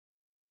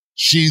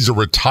She's a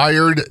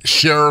retired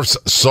sheriff's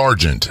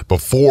sergeant.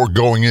 Before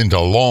going into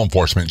law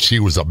enforcement,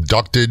 she was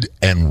abducted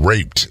and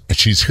raped. And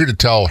she's here to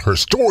tell her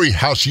story,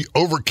 how she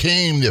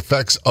overcame the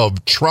effects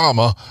of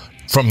trauma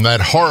from that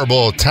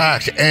horrible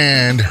attack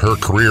and her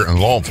career in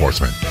law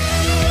enforcement.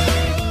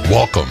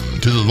 Welcome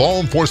to the Law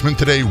Enforcement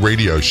Today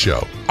radio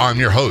show. I'm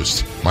your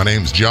host. My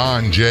name's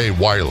John J.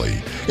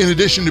 Wiley. In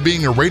addition to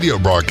being a radio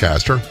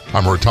broadcaster,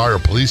 I'm a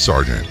retired police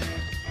sergeant.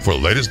 For the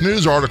latest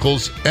news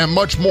articles and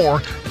much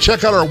more,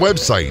 check out our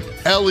website,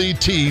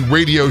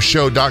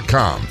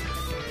 letradioshow.com.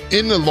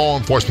 In the Law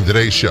Enforcement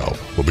Today show,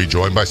 we'll be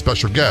joined by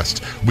special guests.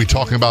 We'll be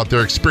talking about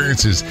their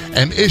experiences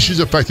and issues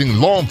affecting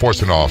law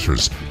enforcement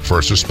officers,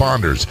 first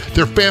responders,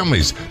 their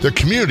families, their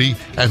community,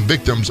 and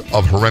victims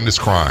of horrendous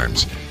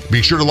crimes.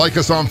 Be sure to like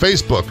us on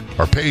Facebook.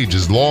 Our page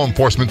is Law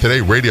Enforcement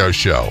Today Radio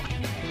Show.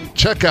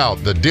 Check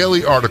out the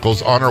daily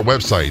articles on our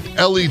website,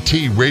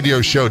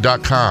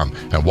 letradioshow.com.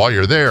 And while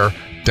you're there,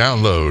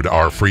 download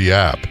our free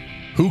app.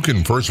 Who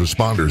can first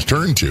responders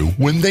turn to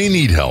when they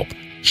need help?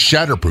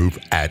 Shatterproof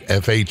at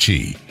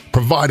FHE,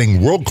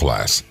 providing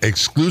world-class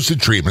exclusive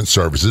treatment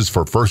services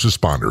for first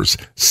responders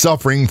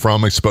suffering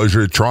from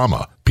exposure to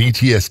trauma,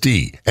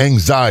 PTSD,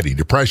 anxiety,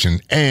 depression,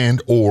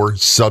 and or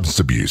substance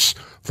abuse.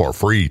 For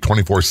free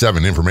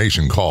 24/7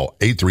 information, call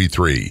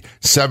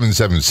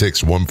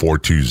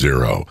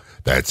 833-776-1420.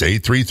 That's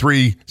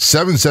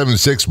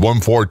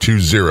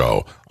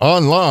 833-776-1420.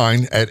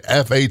 Online at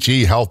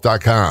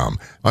FHEhealth.com.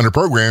 Under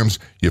programs,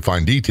 you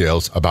find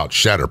details about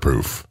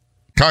Shatterproof.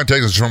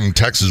 Contact us from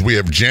Texas. We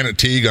have Janet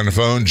Teague on the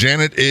phone.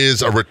 Janet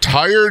is a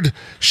retired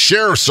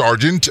sheriff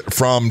sergeant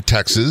from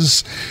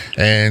Texas,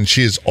 and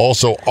she is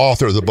also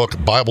author of the book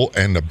Bible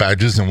and the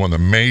Badges, and one of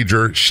the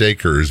major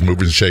movers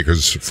and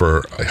shakers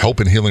for Hope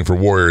and Healing for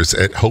Warriors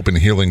at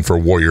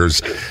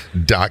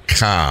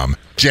hopeandhealingforwarriors.com.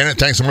 Janet,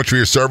 thanks so much for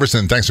your service,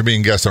 and thanks for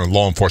being a guest on the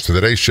Law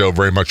Enforcement Today show.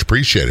 Very much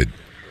appreciated.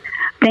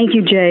 Thank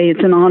you, Jay.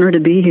 It's an honor to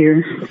be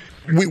here.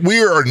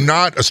 We are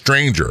not a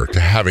stranger to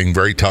having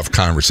very tough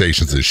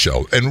conversations this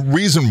show. And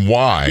reason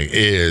why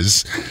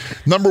is,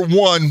 number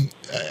one,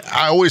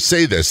 I always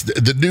say this,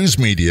 the news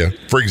media,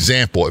 for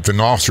example, if an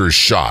officer is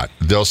shot,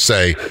 they'll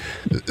say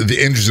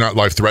the injuries are not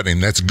life-threatening.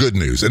 That's good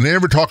news. And they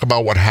never talk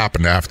about what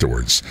happened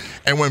afterwards.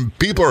 And when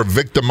people are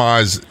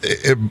victimized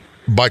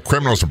by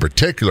criminals in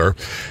particular,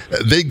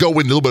 they go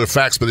into a little bit of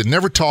facts, but they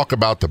never talk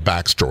about the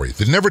backstory.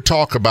 They never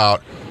talk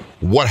about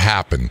what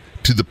happened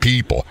to the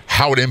people,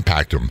 how it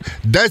impacted them.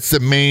 That's the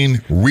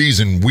main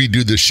reason we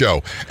do this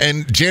show.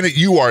 And Janet,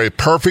 you are a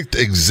perfect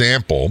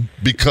example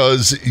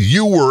because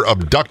you were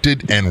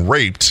abducted and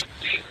raped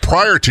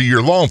prior to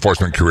your law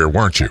enforcement career,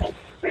 weren't you?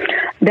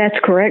 That's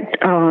correct,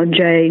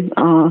 Jay.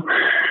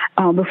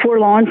 Before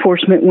law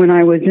enforcement, when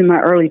I was in my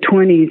early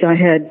 20s, I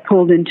had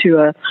pulled into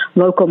a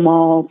local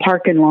mall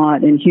parking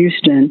lot in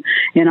Houston,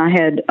 and I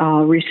had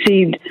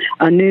received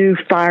a new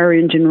fire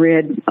engine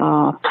red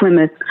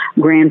Plymouth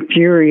Grand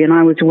Fury, and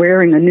I was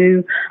wearing a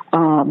new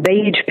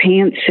beige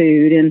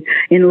pantsuit.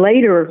 And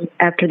later,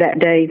 after that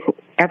day,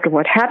 after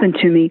what happened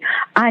to me,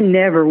 I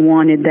never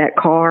wanted that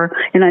car,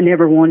 and I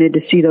never wanted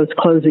to see those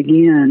clothes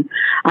again.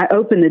 I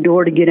opened the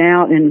door to get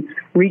out and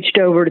reached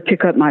over to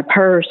pick up my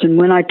purse, and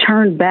when I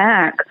turned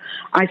back,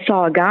 I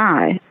saw a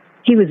guy.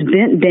 He was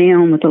bent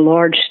down with a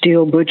large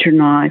steel butcher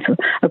knife,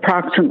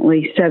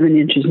 approximately 7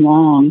 inches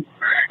long,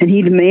 and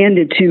he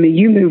demanded to me,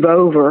 "You move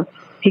over."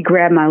 He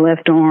grabbed my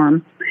left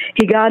arm.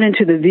 He got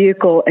into the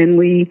vehicle, and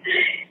we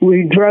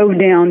drove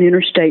down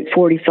Interstate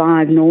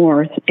 45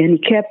 north, and he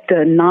kept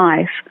the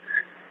knife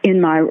in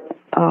my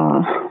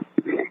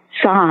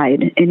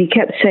side, and he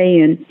kept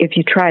saying, "If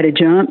you try to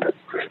jump,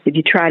 if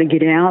you try to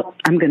get out,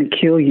 I'm going to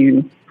kill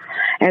you."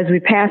 As we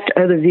passed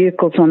other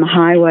vehicles on the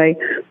highway,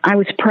 I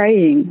was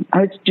praying.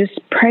 I was just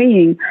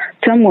praying,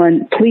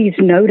 "Someone, please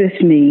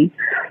notice me.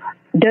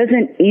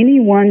 Doesn't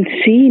anyone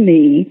see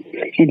me?"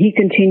 And he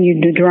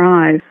continued to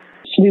drive.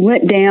 We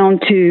went down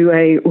to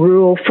a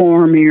rural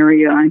farm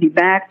area, and he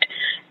backed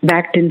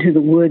into the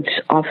woods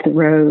off the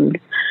road,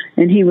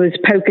 and he was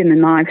poking the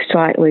knife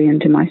slightly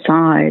into my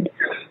side.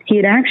 He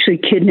had actually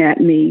kidnapped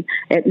me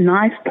at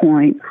knife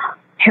point,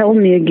 held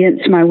me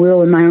against my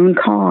will in my own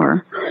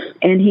car,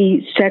 and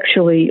he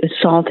sexually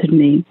assaulted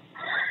me.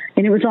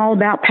 And it was all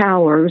about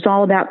power. It was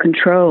all about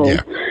control.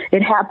 Yeah.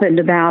 It happened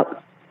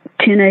about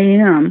 10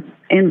 a.m.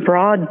 in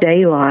broad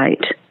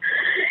daylight.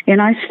 And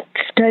I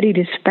studied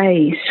his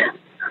face.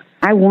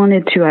 I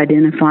wanted to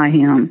identify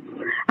him.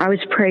 I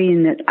was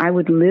praying that I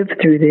would live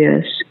through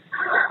this.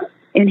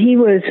 And he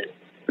was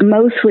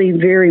mostly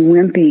very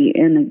wimpy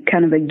and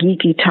kind of a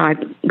geeky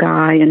type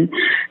guy. And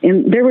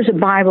there was a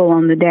Bible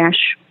on the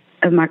dash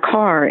of my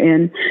car,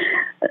 and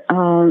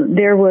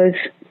there was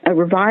a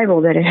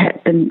revival that had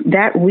happened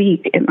that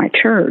week at my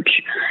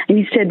church. And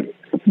he said,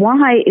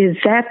 "Why is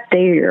that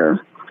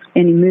there?"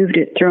 And he moved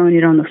it, throwing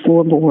it on the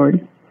floorboard.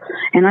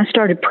 And I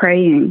started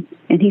praying,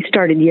 and he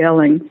started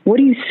yelling,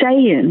 "What are you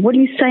saying? What are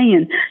you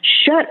saying?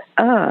 Shut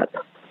up."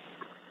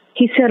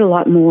 He said a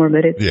lot more,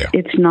 but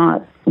it's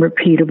not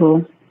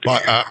repeatable.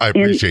 I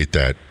appreciate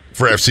that.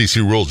 for FCC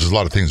rules, there's a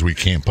lot of things we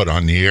can't put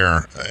on the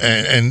air.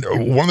 And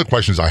one of the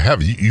questions I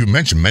have, you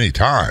mentioned many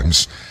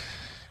times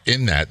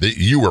in that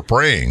you were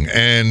praying,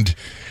 and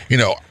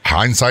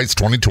hindsight's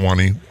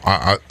 2020.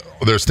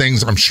 There's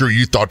things I'm sure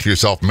you thought to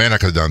yourself, man, I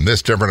could have done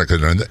this different. I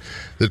could have done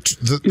that.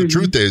 The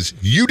truth is,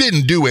 you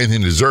didn't do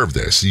anything to deserve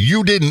this.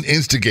 You didn't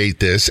instigate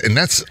this, and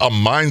that's a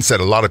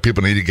mindset a lot of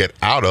people need to get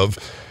out of.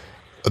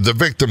 The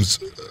victims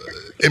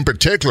in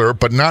particular,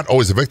 but not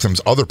always the victims,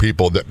 other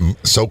people that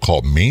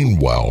so-called mean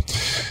well.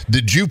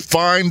 Did you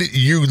find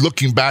you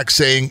looking back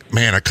saying,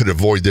 man, I could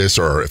avoid this,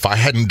 or if I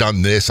hadn't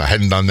done this, I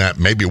hadn't done that,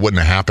 maybe it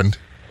wouldn't have happened?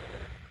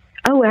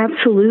 Oh,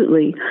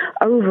 absolutely.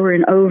 Over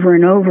and over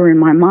and over in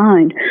my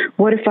mind.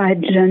 What if I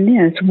had done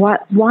this?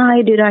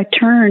 Why did I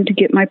turn to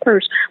get my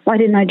purse? Why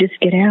didn't I just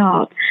get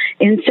out?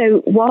 And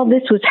so while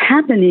this was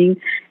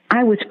happening,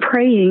 I was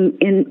praying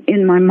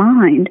in my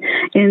mind,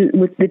 and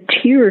with the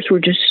tears were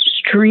just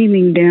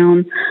streaming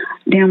down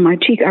my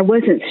cheek. I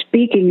wasn't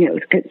speaking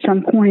at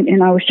some point,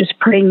 and I was just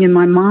praying in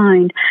my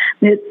mind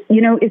that,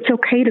 it's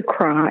okay to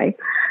cry.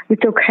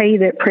 It's okay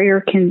that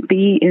prayer can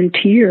be in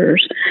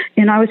tears.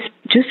 And I was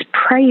just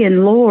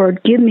praying,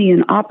 Lord, give me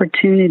an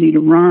opportunity to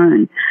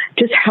run.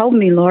 Just help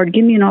me, Lord.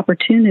 Give me an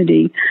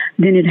opportunity.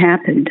 Then it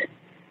happened.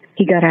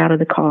 He got out of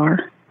the car.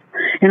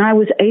 And I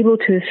was able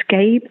to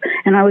escape,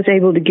 and I was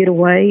able to get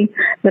away,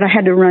 but I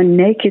had to run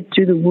naked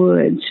through the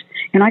woods.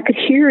 And I could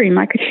hear him.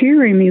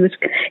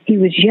 He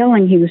was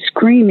yelling. He was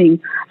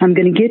screaming, I'm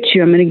going to get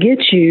you. I'm going to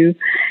get you.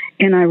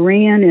 And I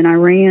ran and I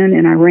ran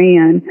and I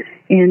ran.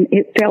 And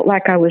it felt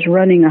like I was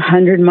running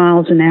 100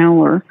 miles an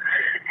hour.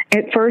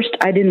 At first,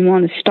 I didn't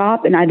want to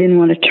stop and I didn't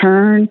want to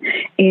turn.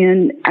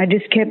 And I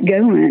just kept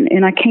going.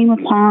 And I came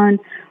upon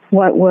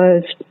what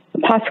was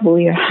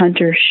possibly a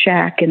hunter's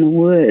shack in the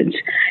woods.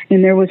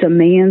 And there was a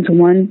man's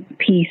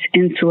one-piece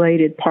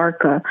insulated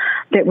parka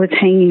that was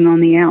hanging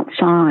on the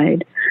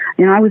outside.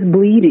 And I was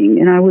bleeding,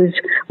 and I was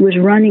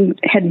running,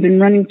 had been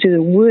running through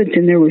the woods,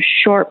 and there were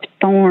sharp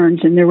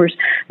thorns, and there was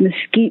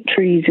mesquite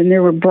trees, and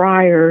there were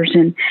briars,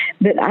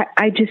 but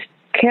I just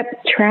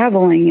kept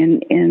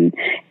traveling,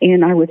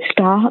 and I would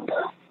stop,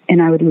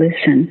 and I would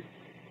listen,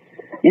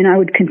 and I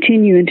would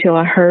continue until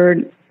I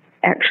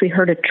actually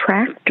heard a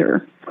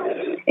tractor.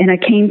 And I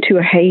came to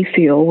a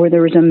hayfield where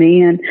there was a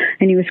man,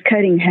 and he was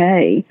cutting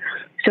hay.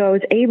 So I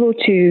was able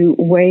to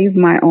wave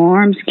my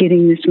arms,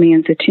 getting this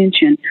man's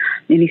attention.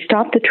 And he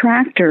stopped the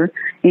tractor,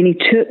 and he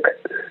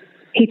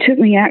took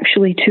me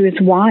actually to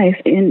his wife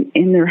in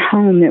their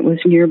home that was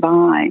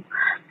nearby.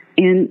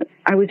 And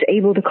I was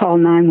able to call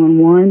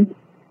 911.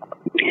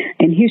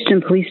 And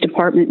Houston Police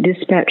Department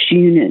dispatched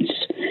units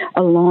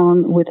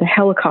along with a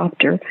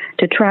helicopter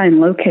to try and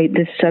locate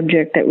this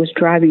subject that was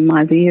driving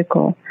my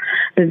vehicle.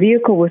 The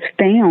vehicle was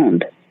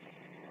found,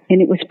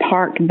 and it was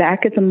parked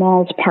back at the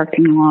mall's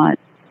parking lot.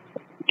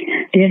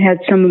 It had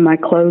some of my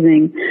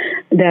clothing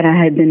that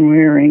I had been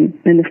wearing,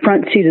 and the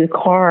front seat of the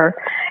car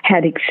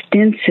had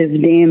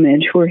extensive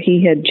damage where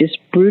he had just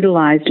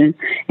brutalized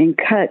and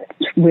cut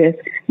with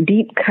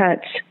deep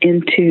cuts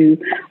into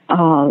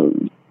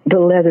the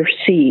leather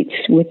seats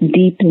with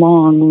deep,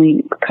 long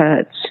link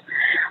cuts.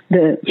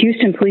 The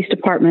Houston Police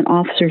Department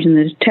officers and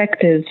the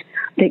detectives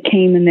that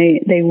came and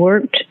they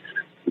worked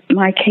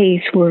my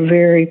case were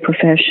very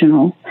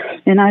professional.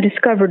 And I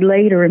discovered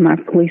later in my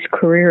police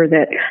career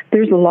that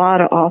there's a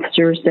lot of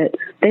officers that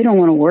they don't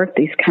want to work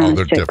these kind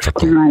of sex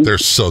crimes. They're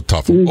so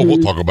tough. Mm-hmm.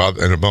 We'll talk about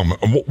it in a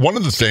moment. One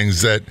of the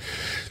things that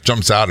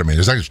jumps out at me,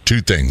 there's actually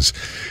two things.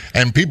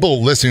 And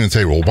people listening and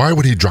say, well, why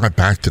would he drive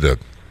back to the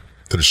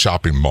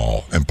shopping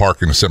mall and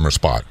park in a similar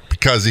spot?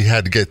 Because he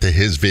had to get to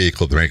his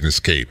vehicle to make an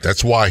escape.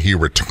 That's why he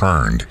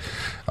returned.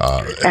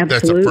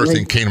 That's the first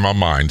thing that came to my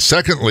mind.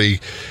 Secondly,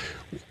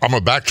 I'm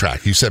going to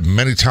backtrack. You said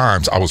many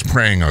times, I was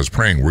praying.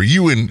 Were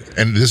you in,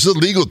 and this is a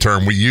legal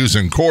term we use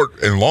in court,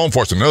 and law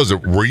enforcement knows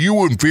it, were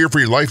you in fear for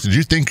your life? Did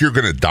you think you're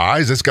going to die?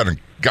 Is this guy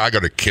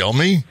going to kill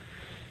me?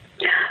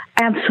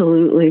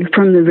 Absolutely.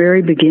 From the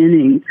very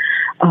beginning,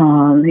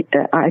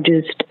 I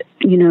just,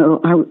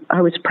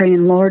 I was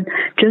praying, Lord,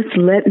 just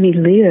let me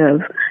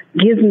live.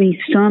 Give me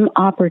some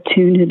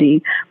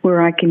opportunity where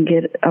I can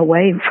get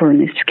away for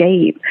an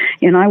escape.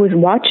 And I was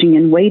watching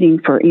and waiting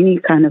for any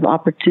kind of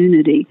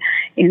opportunity.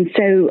 And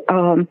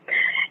so,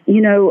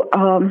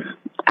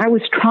 I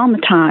was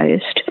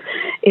traumatized.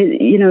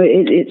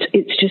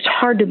 It's just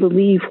hard to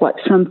believe what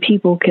some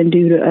people can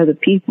do to other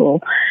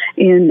people,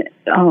 and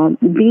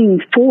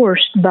being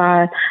forced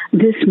by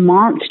this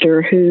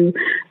monster who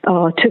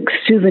took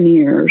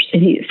souvenirs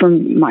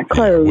from my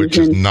clothes, which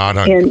is not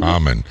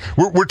uncommon.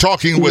 We're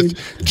talking with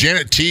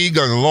Janet Teague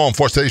on the Law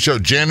Enforcement Today show.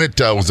 Janet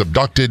was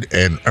abducted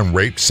and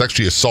raped,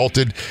 sexually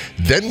assaulted,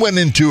 then went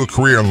into a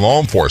career in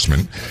law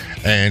enforcement,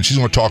 and she's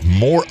going to talk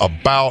more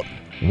about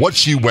what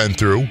she went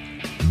through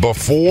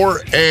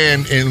before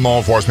and in law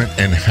enforcement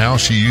and how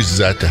she uses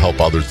that to help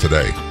others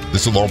today.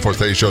 This is the Law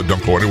Enforcement Today show.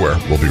 Don't go anywhere.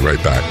 We'll be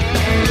right back.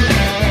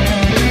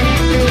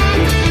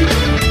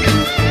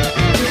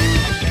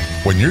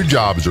 When your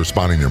job is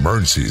responding to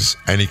emergencies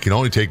and you can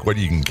only take what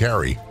you can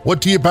carry, what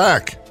do you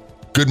pack?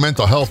 Good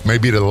mental health may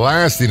be the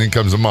last thing that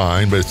comes to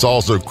mind, but it's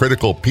also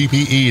critical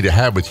PPE to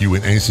have with you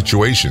in any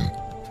situation.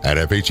 At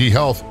FHE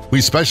Health, we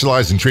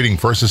specialize in treating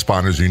first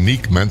responders'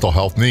 unique mental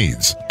health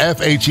needs.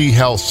 FHE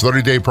Health's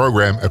 30-day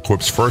program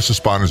equips first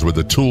responders with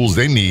the tools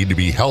they need to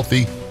be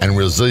healthy and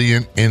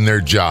resilient in their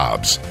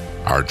jobs.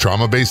 Our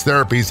trauma-based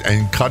therapies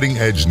and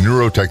cutting-edge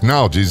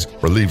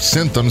neurotechnologies relieve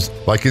symptoms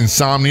like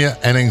insomnia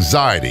and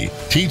anxiety,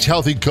 teach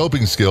healthy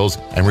coping skills,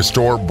 and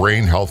restore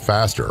brain health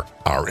faster.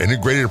 Our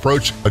integrated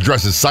approach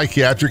addresses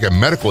psychiatric and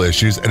medical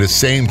issues at the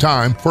same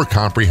time for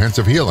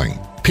comprehensive healing.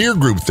 Peer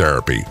group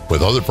therapy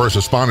with other first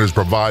responders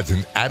provides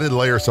an added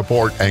layer of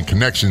support and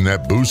connection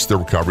that boosts the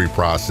recovery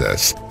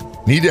process.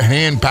 Need a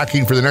hand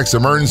packing for the next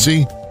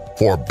emergency?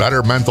 For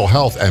better mental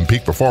health and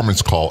peak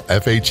performance, call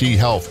FHE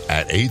Health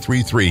at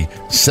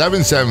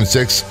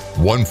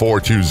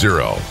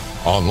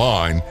 833-776-1420.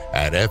 Online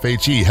at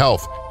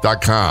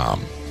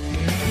FHEHealth.com.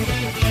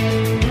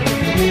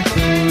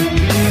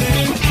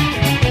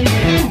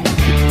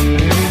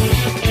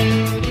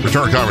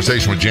 Return to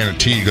conversation with Janet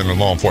Teague on the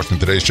Law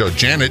Enforcement Today show.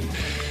 Janet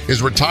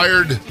is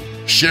retired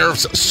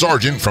Sheriff's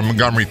Sergeant from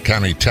Montgomery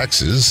County,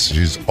 Texas.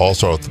 She's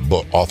also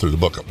author of the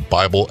book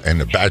Bible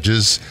and the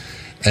Badges,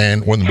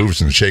 and one of the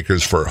movers and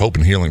shakers for Hope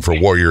and Healing for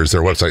Warriors.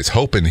 Their website's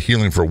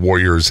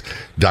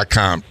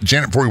hopeandhealingforwarriors.com.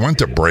 Janet, before we went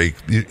to break,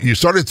 you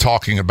started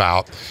talking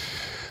about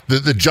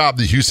the job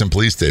the Houston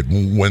police did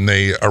when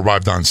they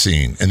arrived on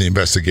scene and the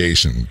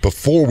investigation.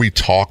 Before we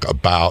talk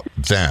about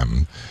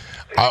them,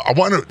 I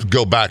want to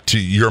go back to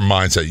your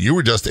mindset. You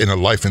were just in a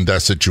life and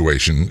death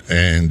situation,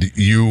 and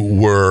you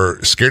were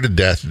scared to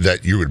death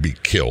that you would be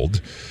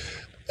killed,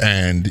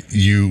 and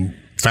you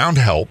found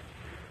help,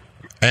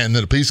 and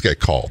then the police get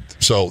called.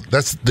 So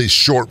that's the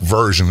short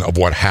version of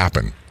what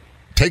happened.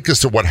 Take us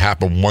to what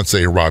happened once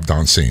they arrived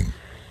on scene.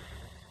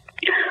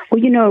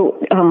 Well,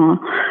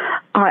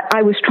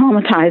 I was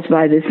traumatized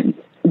by this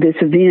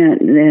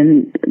event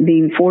and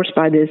being forced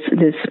by this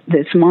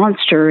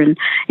monster and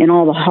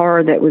all the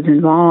horror that was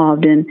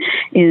involved, and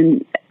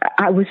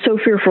I was so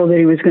fearful that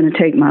he was going to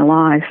take my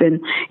life,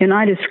 and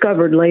I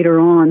discovered later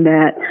on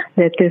that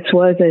this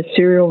was a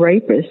serial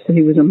rapist.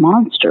 He was a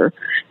monster,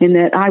 and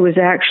that I was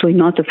actually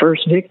not the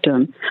first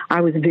victim.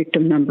 I was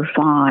victim number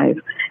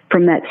 5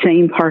 from that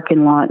same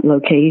parking lot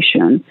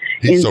location.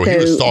 So he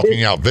was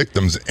stalking out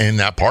victims in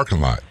that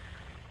parking lot.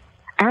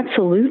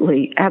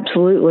 Absolutely,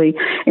 absolutely.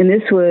 And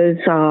this was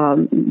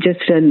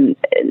just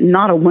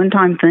not a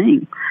one-time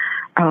thing.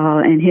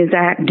 And his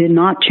act did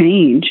not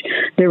change.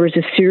 There was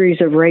a series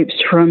of rapes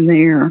from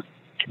there.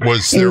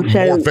 Was there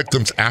more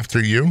victims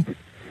after you?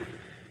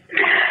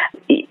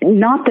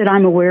 Not that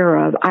I'm aware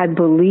of. I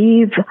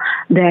believe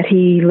that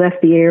he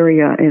left the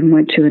area and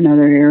went to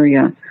another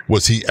area.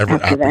 Was he ever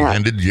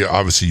apprehended?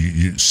 Obviously,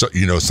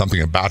 you know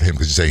something about him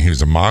because you're saying he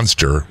was a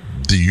monster.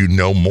 Do you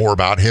know more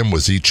about him?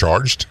 Was he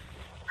charged?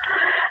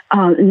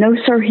 No,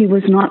 sir, he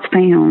was not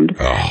found.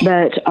 Oh.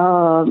 But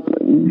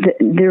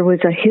there was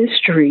a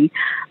history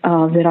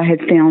that I had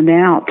found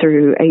out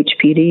through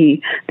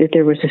HPD that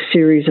there was a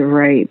series of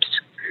rapes.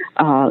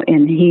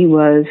 And he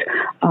was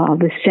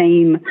the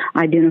same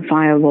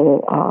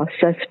identifiable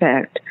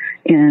suspect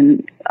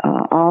in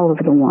all of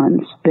the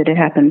ones that had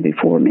happened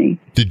before me.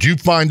 Did you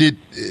find it,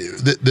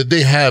 did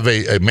they have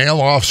a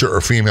male officer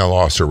or female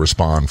officer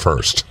respond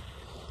first?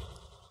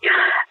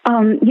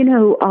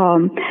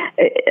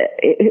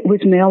 It was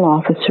male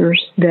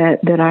officers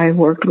that I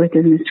worked with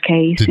in this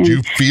case. Did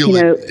you feel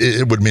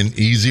it would have been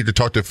easy to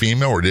talk to a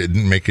female, or did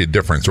it make a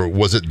difference? Or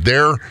was it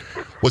their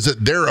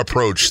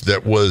approach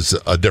that was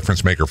a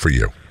difference maker for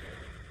you?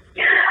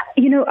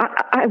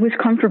 I was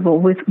comfortable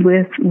with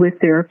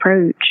their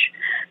approach,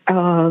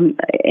 and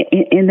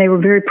they were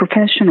very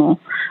professional.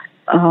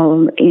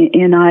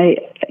 And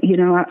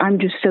I'm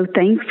just so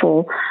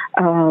thankful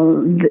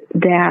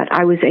that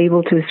I was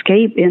able to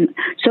escape, and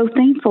so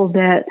thankful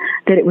that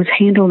it was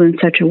handled in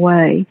such a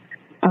way.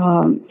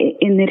 And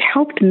it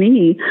helped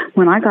me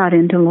when I got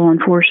into law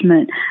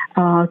enforcement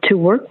to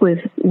work with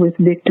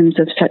victims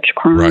of such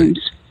crimes. Right.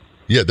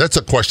 Yeah, that's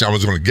a question I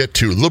was going to get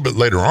to a little bit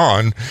later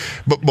on.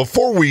 But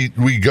before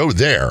we go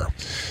there,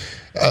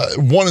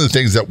 one of the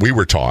things that we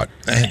were taught,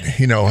 and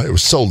it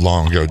was so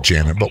long ago,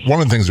 Janet, but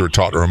one of the things we were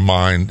taught to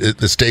remind,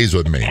 it stays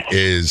with me,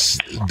 is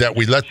that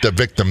we let the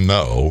victim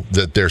know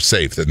that they're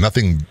safe, that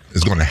nothing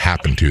is going to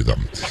happen to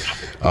them,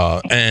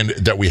 and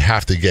that we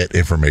have to get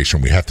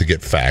information, we have to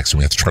get facts, and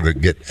we have to try to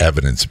get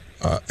evidence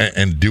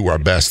and do our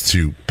best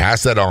to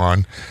pass that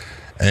on,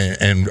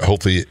 and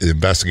hopefully the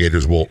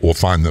investigators will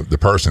find the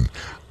person.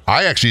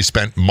 I actually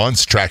spent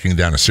months tracking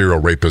down a serial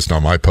rapist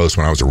on my post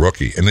when I was a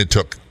rookie, and it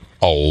took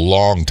a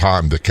long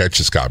time to catch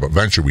this guy, but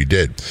eventually we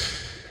did.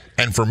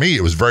 And for me,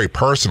 it was very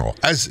personal.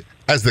 As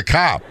the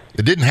cop,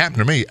 it didn't happen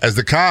to me. As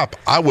the cop,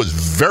 I was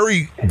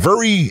very,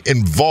 very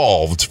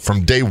involved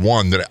from day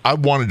one that I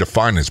wanted to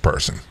find this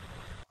person.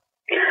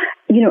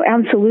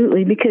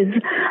 Absolutely, because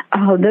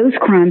those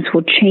crimes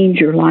will change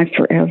your life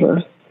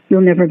forever.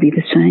 You'll never be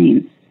the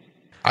same.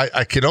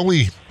 I can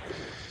only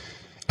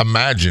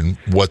imagine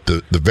what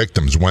the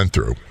victims went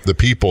through, the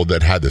people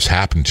that had this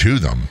happen to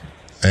them.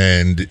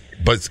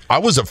 But I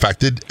was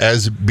affected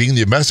as being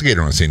the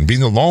investigator on the scene,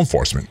 being the law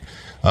enforcement.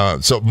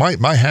 So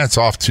my hat's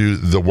off to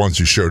the ones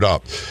who showed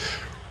up.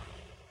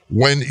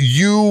 When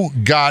you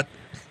got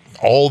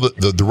all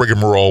the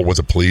rigmarole with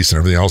the police and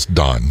everything else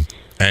done,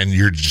 and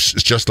you're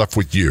just left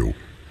with you,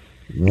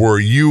 were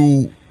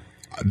you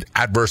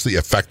adversely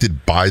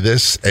affected by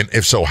this? And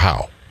if so,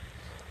 how?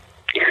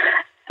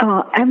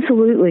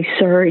 Absolutely,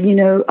 sir.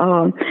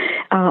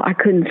 I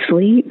couldn't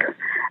sleep.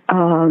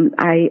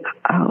 I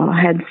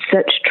had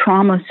such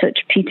trauma, such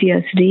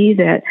PTSD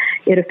that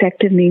it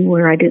affected me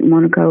where I didn't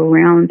want to go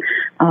around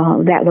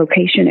that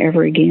location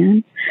ever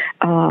again.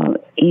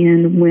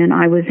 And when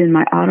I was in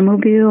my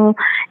automobile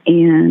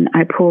and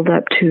I pulled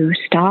up to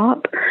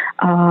stop,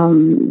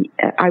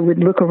 I would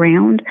look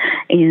around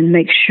and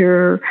make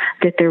sure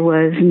that there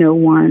was no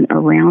one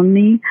around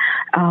me.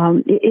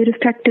 It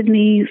affected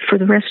me for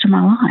the rest of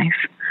my life.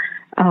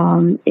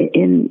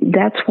 And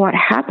that's what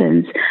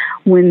happens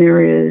when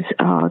there is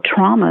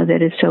trauma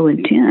that is so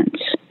intense.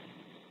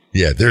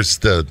 Yeah, there's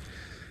the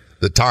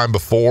time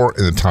before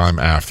and the time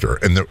after.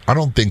 And I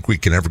don't think we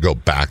can ever go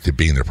back to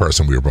being the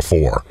person we were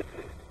before.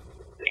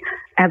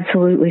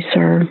 Absolutely,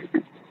 sir.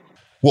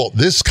 Well,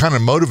 this kind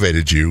of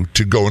motivated you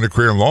to go into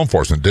career in law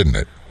enforcement, didn't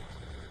it?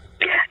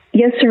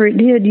 Yes, sir, it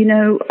did.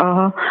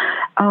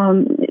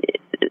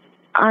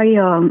 I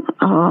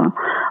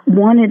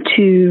wanted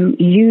to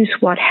use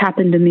what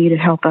happened to me to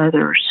help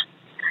others.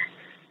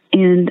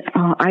 And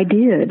I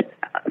did.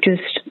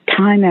 Just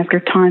time after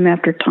time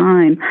after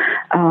time,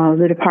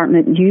 the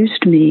department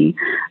used me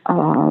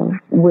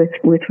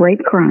with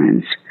rape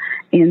crimes.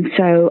 And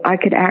so I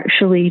could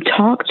actually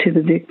talk to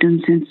the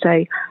victims and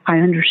say, I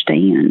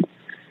understand.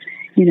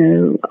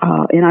 And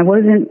I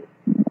wasn't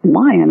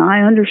lying.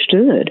 I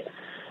understood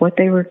what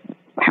they were,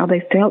 how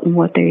they felt and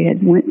what they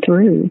had went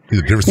through.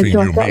 The difference between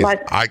you and me is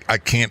I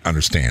can't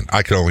understand.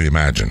 I can only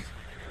imagine.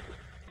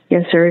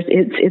 Yes, sir.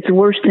 It's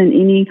worse than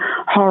any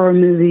horror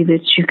movie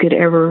that you could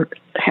ever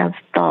have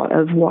thought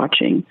of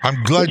watching.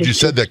 I'm glad you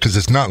said that because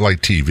it's not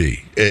like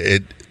TV.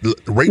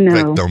 Rape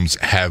victims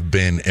have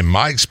been, in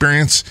my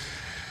experience,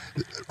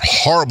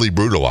 horribly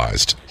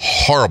brutalized.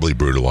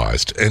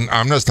 And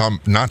I'm not talking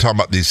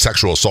about the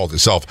sexual assault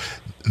itself.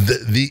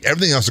 The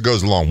everything else that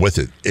goes along with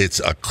it.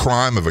 It's a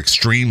crime of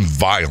extreme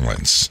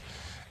violence.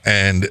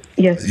 And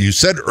yes. You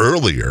said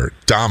earlier,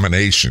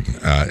 domination.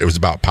 It was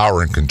about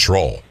power and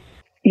control.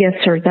 Yes,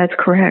 sir. That's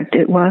correct.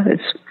 It was.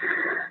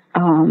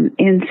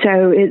 And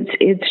so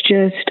it's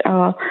just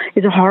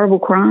it's a horrible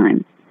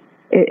crime.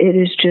 It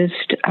is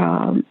just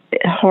a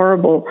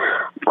horrible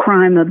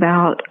crime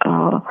about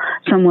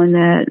someone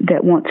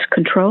that wants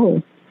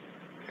control.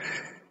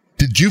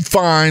 Did you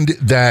find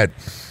that,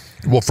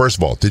 well, first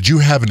of all, did you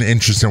have an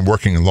interest in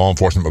working in law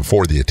enforcement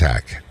before the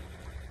attack?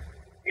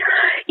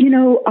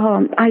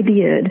 I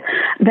did.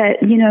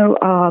 But,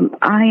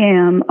 I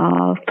am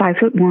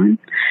 5'1"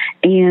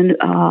 and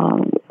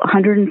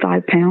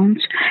 105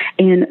 pounds.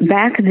 And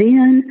back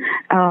then,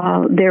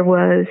 there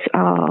was,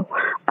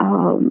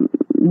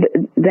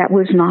 that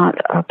was not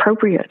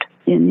appropriate.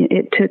 And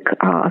it took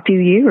a few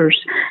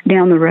years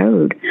down the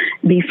road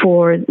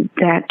before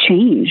that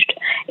changed.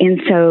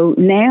 And so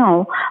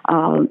now,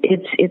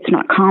 it's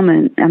not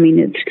common. I mean,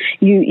 it's,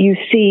 you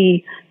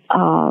see,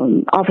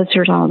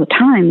 officers all the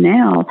time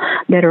now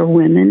that are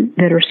women,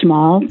 that are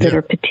small, that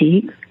are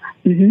petite.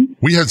 Mm-hmm.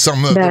 We had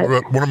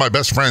one of my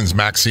best friends,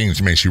 Maxine,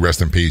 may she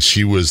rest in peace.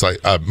 She was like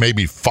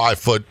maybe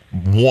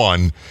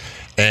 5'1"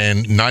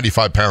 and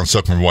 95 pounds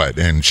soaking wet,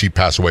 and she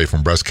passed away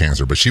from breast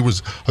cancer. But she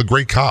was a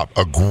great cop,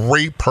 a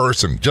great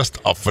person, just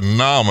a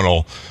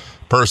phenomenal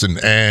person.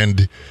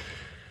 And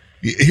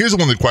here's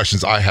one of the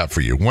questions I have for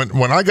you.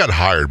 When I got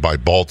hired by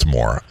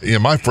Baltimore,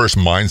 my first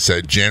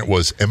mindset, Janet,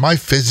 was, am I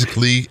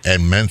physically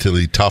and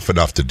mentally tough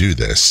enough to do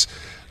this?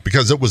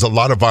 Because it was a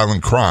lot of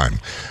violent crime.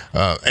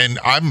 And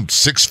I'm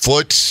 6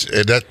 foot,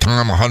 at that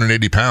time,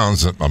 180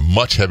 pounds. I'm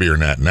much heavier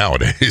than that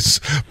nowadays.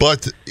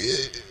 But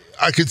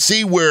I could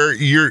see where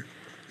your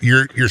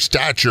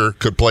stature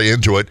could play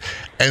into it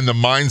and the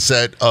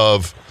mindset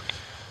of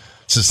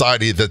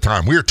society at the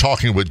time. We were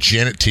talking with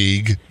Janet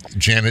Teague.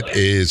 Janet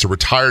is a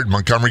retired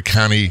Montgomery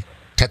County,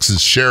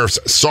 Texas Sheriff's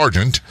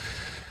Sergeant.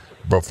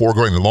 Before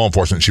going to law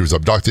enforcement, she was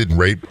abducted and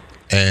raped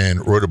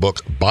and wrote a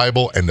book,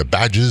 Bible and the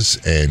Badges,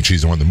 and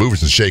she's one of the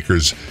movers and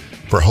shakers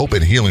for Hope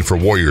and Healing for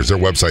Warriors. Their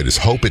website is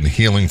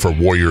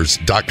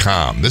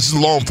hopeandhealingforwarriors.com. This is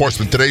Law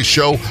Enforcement Today's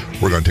show.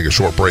 We're going to take a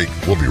short break.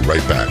 We'll be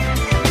right back.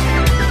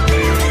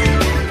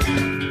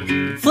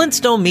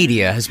 Flintstone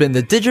Media has been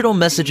the digital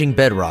messaging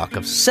bedrock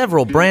of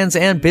several brands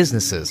and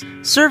businesses,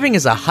 serving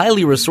as a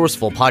highly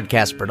resourceful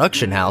podcast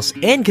production house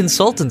and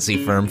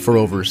consultancy firm for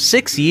over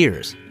 6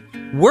 years.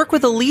 Work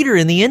with a leader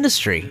in the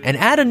industry and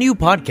add a new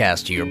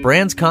podcast to your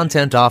brand's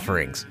content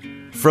offerings.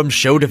 From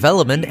show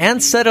development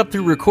and setup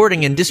through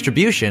recording and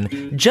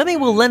distribution, Jemmy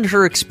will lend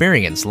her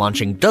experience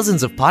launching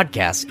dozens of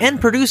podcasts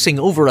and producing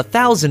over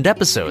 1,000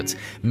 episodes,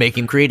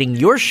 making creating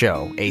your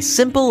show a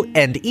simple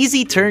and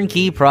easy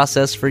turnkey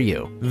process for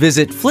you.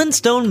 Visit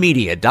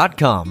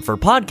FlintstoneMedia.com for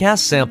podcast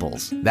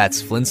samples.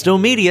 That's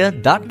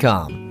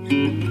FlintstoneMedia.com.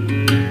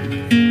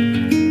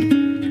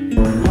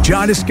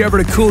 John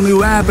discovered a cool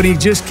new app and he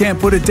just can't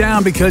put it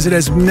down because it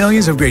has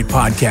millions of great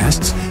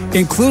podcasts,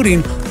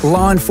 including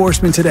Law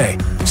Enforcement Today.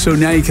 So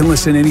now you can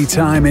listen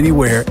anytime,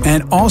 anywhere,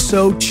 and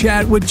also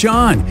chat with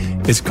John.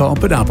 It's called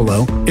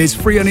Podopolo. It's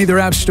free on either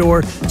app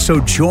store, so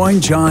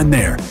join John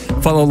there.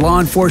 Follow Law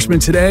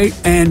Enforcement Today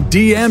and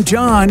DM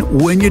John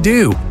when you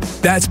do.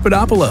 That's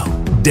Podopolo.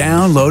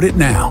 Download it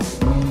now.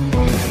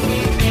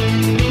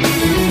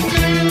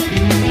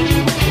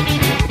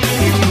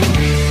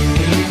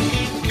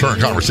 Current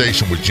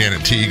conversation with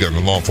Janet Teague on the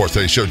Law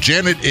Enforcement Today show.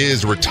 Janet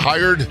is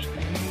retired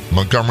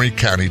Montgomery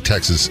County,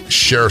 Texas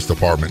Sheriff's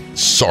Department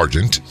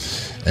sergeant.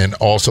 And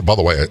also, by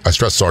the way, I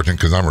stress sergeant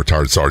because I'm a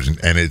retired sergeant,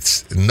 and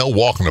it's no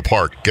walk in the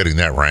park getting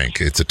that rank.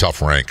 It's a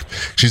tough rank.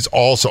 She's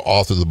also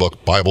authored the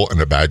book Bible and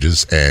the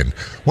Badges, and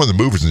one of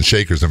the movers and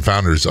shakers and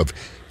founders of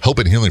Hope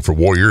and Healing for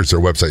Warriors. Their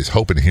website is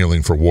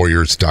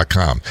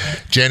hopeandhealingforwarriors.com.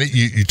 Janet,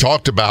 you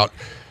talked about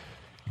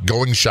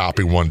going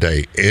shopping one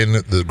day in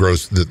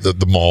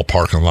the mall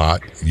parking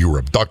lot. You were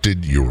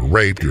abducted, you were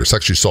raped, you were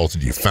sexually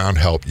assaulted, you found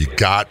help, you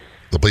got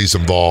the police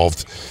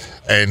involved,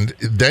 and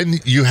then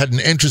you had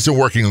an interest in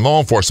working in law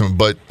enforcement,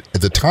 but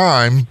at the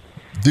time,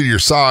 due to your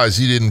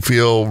size, you didn't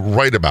feel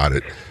right about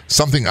it.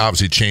 Something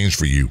obviously changed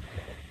for you.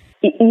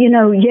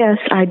 Yes,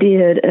 I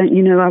did.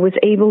 I was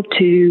able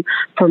to,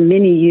 for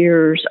many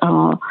years,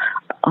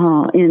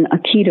 in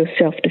Aikido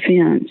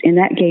self-defense, and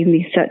that gave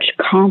me such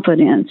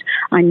confidence.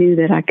 I knew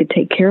that I could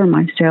take care of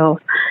myself.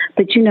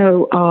 But,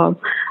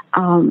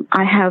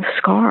 I have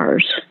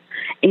scars,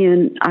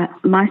 and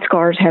my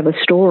scars have a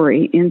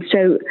story. And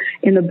so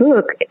in the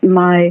book,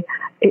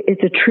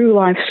 it's a true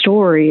life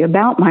story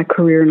about my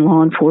career in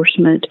law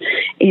enforcement,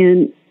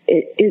 and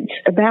it's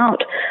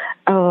about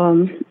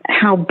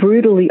how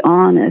brutally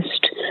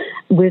honest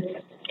with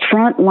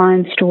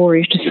frontline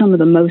stories to some of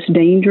the most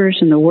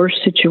dangerous and the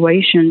worst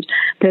situations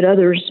that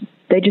others,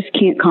 they just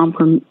can't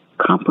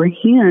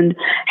comprehend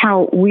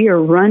how we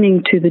are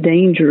running to the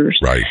dangers.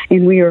 Right.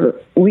 And we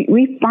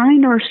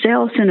find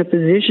ourselves in a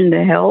position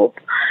to help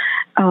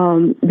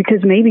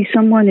because maybe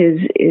someone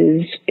is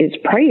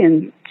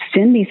praying,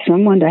 send me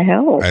someone to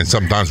help. And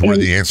sometimes we're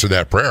the answer to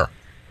that prayer.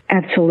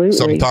 Absolutely.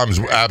 Sometimes,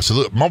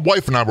 absolutely. My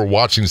wife and I were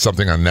watching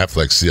something on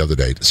Netflix the other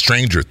day,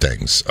 Stranger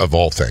Things, of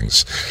all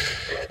things.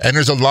 And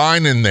there's a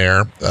line in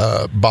there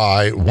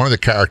by one of the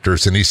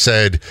characters, and he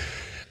said,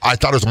 I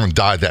thought I was going to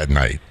die that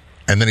night.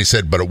 And then he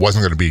said, but it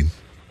wasn't going to be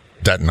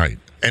that night.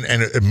 And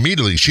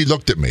immediately she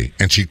looked at me,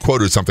 and she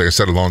quoted something I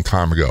said a long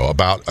time ago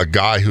about a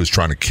guy who was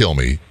trying to kill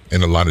me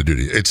in the line of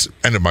duty. It's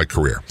ended my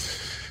career.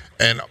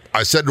 And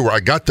I said to her,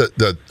 I got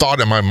the thought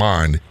in my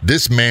mind,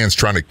 this man's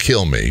trying to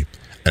kill me,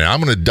 and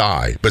I'm going to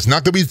die, but it's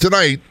not going to be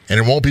tonight, and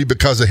it won't be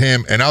because of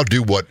him, and I'll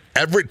do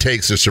whatever it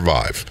takes to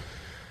survive.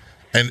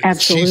 And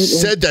Absolutely. She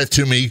said that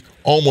to me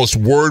almost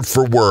word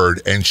for word,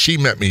 and she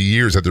met me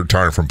years after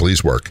retiring from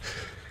police work.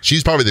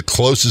 She's probably the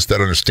closest that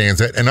understands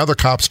that, and other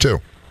cops too.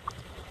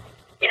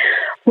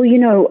 Well,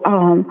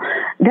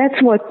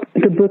 that's what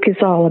the book is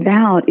all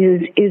about,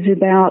 is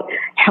about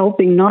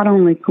helping not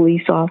only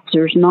police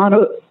officers, not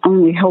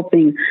only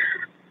helping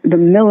the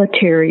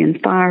military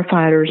and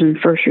firefighters and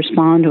first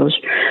responders,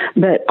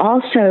 but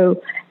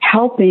also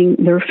helping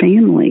their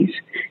families,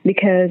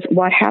 because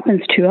what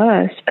happens to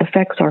us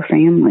affects our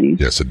families.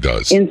 Yes, it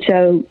does. And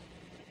so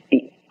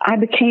I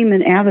became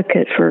an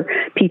advocate for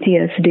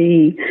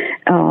PTSD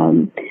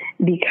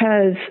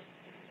because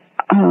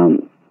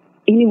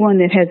anyone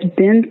that has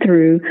been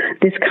through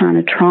this kind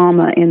of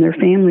trauma and their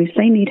families,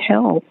 they need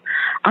help.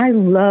 I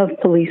love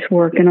police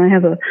work, and I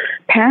have a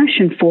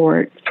passion for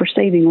it, for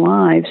saving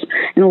lives.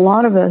 And a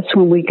lot of us,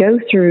 when we go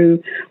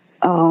through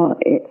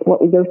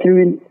what we go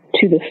through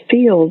into the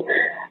field,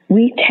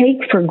 we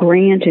take for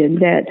granted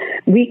that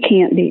we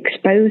can't be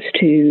exposed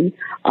to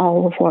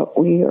all of what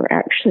we are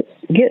actually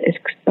get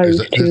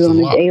exposed to on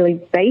a daily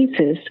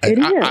basis. It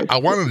is. I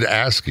wanted to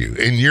ask you,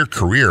 in your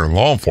career in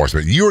law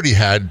enforcement, you already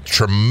had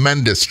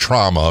tremendous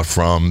trauma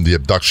from the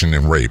abduction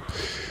and rape.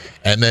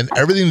 And then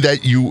everything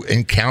that you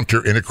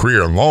encounter in a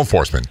career in law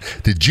enforcement,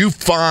 did you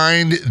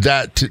find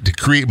that to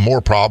create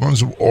more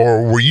problems?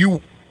 Or were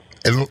you,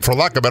 for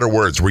lack of better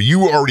words, were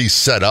you already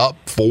set up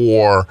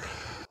for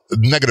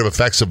negative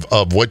effects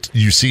of what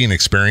you see and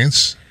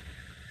experience?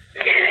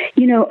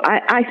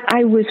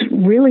 I was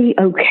really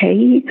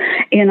okay,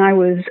 and I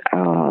was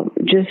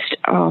just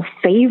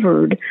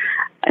favored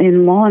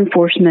in law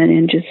enforcement,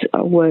 and just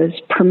was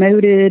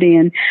promoted.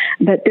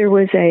 But there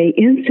was a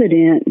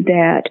incident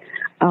that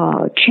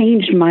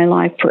changed my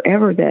life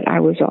forever, that I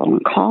was on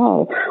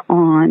call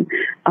on,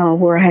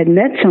 where I had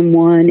met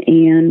someone,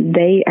 and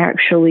they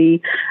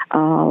actually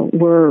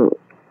were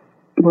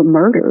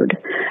murdered.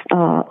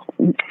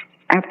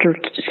 after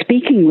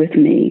speaking with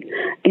me.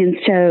 And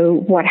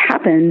so what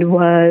happened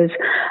was,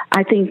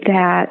 I think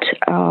that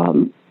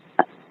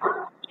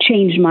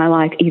changed my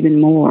life even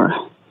more.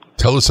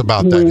 Tell us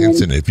about that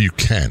incident, if you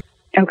can.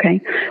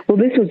 Okay. Well,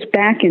 this was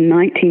back in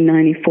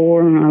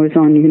 1994 when I was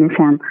on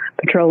uniform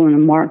patrol in a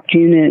marked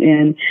unit,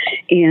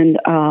 and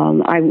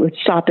I would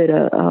stop at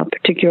a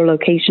particular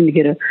location to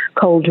get a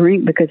cold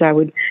drink because I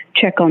would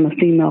check on the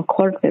female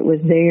clerk that was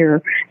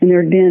there, and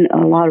there had been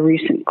a lot of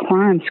recent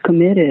crimes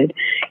committed,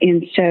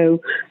 and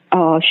so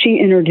she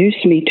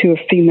introduced me to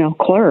a female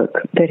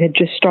clerk that had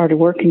just started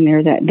working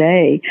there that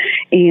day,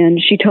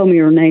 and she told me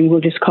her name, we'll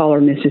just call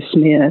her Mrs.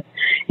 Smith,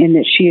 and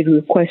that she had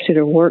requested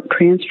a work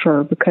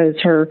transfer because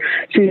her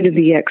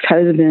soon-to-be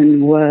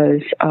ex-husband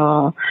was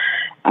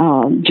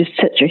just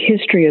such a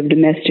history of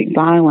domestic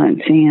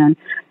violence and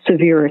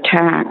severe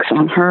attacks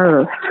on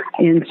her.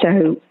 And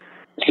so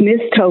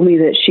Smith told me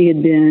that she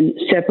had been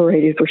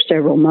separated for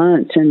several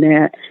months and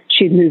that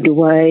she'd moved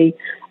away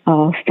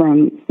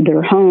from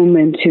their home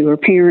into her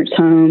parents'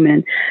 home,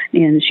 and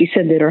she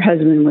said that her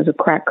husband was a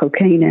crack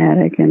cocaine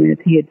addict and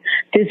that he had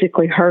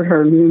physically hurt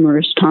her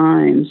numerous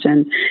times,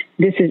 and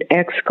this had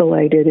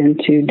escalated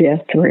into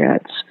death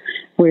threats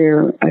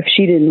where if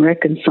she didn't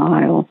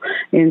reconcile.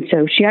 And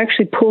so she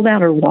actually pulled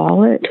out her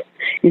wallet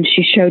and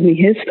she showed me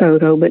his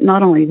photo, but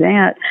not only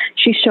that,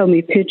 she showed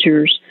me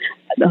pictures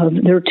of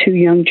their two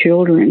young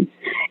children,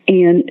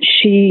 and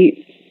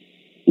she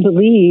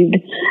believed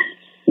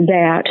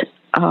that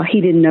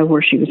he didn't know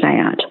where she was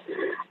at,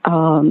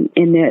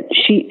 and that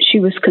she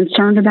was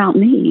concerned about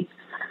me.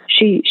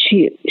 She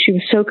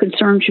was so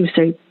concerned. She would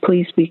say,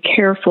 "Please be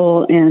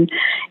careful." And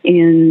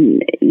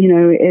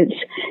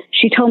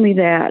she told me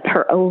that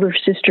her older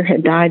sister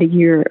had died a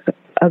year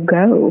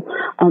ago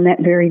on that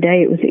very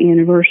day. It was the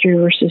anniversary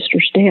of her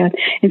sister's death,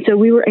 and so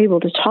we were able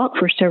to talk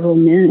for several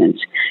minutes.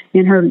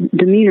 And her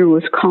demeanor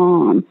was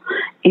calm,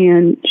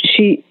 and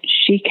she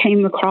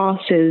came across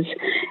as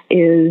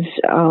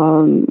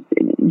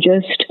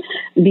just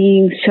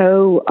being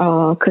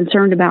so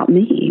concerned about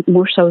me,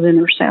 more so than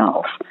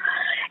herself.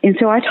 And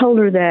so I told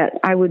her that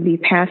I would be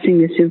passing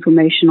this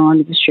information on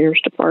to the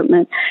sheriff's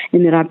department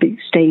and that I'd be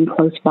staying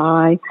close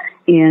by.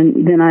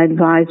 And then I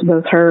advised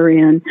both her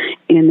and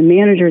the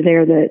manager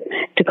there that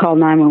to call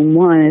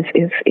 911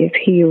 if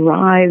he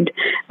arrived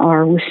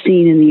or was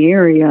seen in the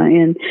area.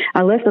 And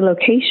I left the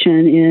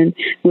location and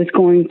was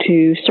going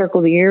to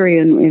circle the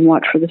area and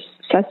watch for the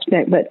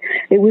suspect. But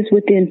it was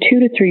within 2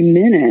 to 3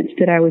 minutes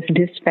that I was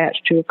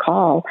dispatched to a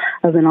call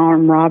of an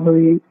armed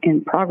robbery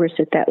in progress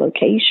at that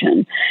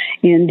location.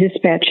 And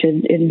dispatch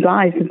had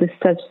advised that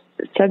the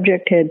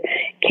subject had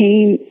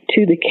came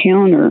to the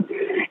counter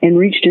and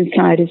reached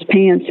inside his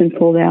pants and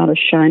pulled out a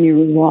shiny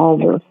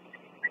revolver.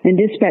 And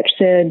dispatch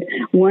said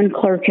one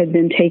clerk had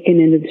been taken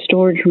into the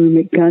storage room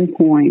at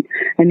gunpoint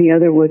and the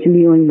other was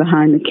kneeling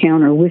behind the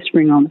counter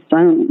whispering on the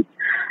phone.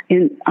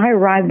 And I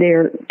arrived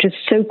there just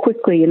so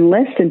quickly in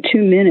less than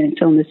 2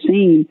 minutes on the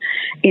scene,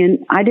 and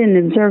I didn't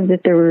observe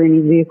that there were any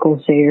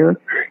vehicles there.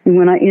 And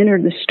when I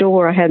entered the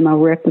store, I had my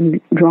weapon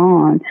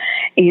drawn,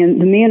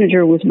 and the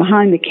manager was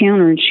behind the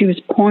counter, and she was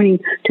pointing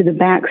to the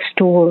back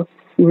store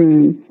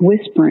room,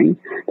 whispering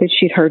that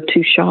she'd heard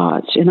 2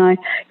 shots. And I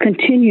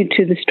continued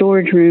to the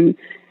storage room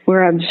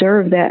where I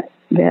observed that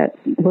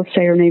we'll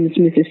say her name is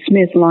Mrs.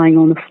 Smith, lying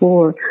on the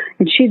floor,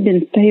 and she'd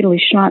been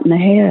fatally shot in the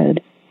head.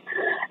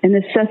 And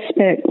the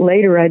suspect,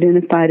 later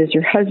identified as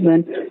her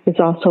husband, was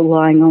also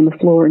lying on the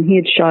floor, and he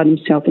had shot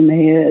himself in the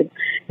head.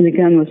 And the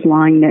gun was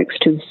lying next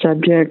to the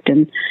subject,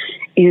 and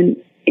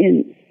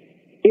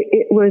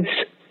it was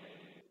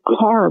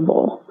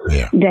horrible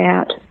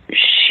that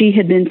she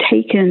had been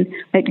taken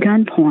at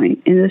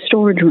gunpoint in the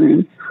storage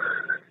room.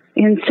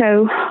 And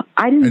so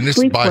I didn't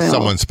sleep well. And this by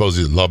someone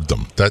supposedly loved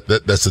them.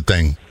 That's the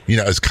thing. You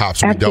know, as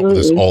cops, we dealt with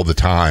this all the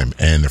time,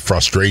 and the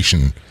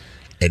frustration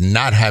and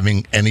not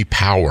having any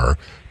power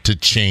to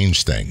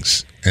change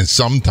things. And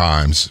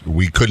sometimes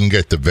we couldn't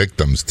get the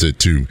victims to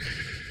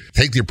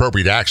take the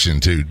appropriate action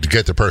to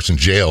get the person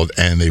jailed,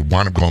 and they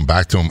wound up going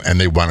back to them,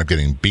 and they wound up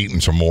getting beaten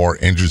some more,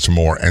 injured some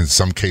more, and in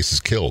some cases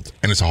killed.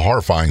 And it's a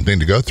horrifying thing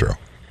to go through.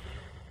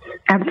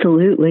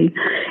 Absolutely.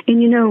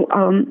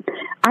 And,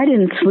 I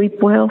didn't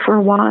sleep well for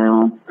a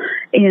while.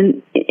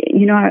 And,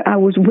 I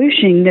was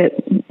wishing that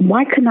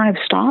why couldn't I have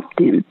stopped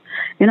him?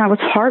 And I was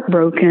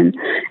heartbroken,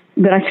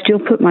 but I still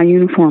put my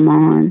uniform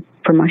on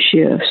for my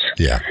shifts.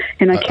 Yeah.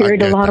 And I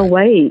carried a lot of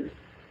weight.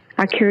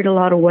 I carried a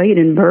lot of weight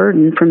and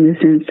burden from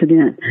this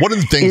incident. One of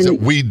the things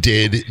that we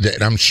did,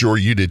 that I'm sure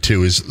you did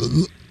too, is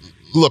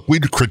look,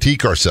 we'd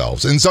critique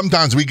ourselves, and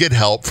sometimes we get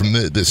help from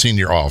the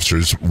senior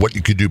officers, what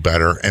you could do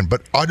better.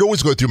 But I'd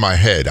always go through my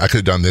head, I could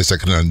have done this, I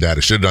could have done that,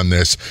 I should have done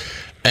this.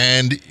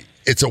 And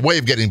it's a way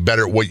of getting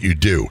better at what you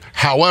do.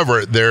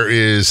 However, there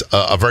is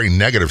a very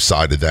negative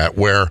side of that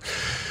where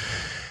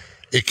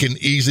it can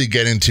easily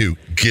get into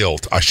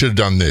guilt. I should have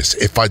done this.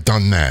 If I'd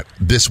done that,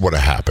 this would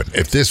have happened.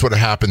 If this would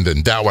have happened,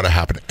 then that would have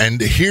happened. And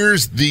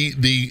here's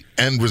the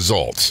end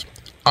result.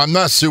 I'm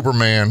not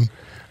Superman.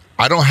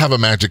 I don't have a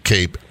magic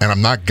cape, and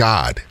I'm not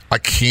God. I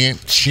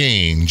can't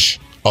change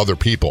other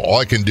people. All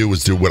I can do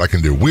is do what I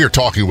can do. We are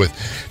talking with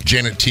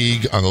Janet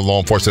Teague on the Law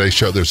Enforcement Today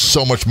show. There's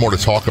so much more to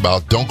talk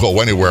about. Don't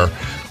go anywhere.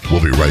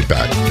 We'll be right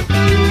back.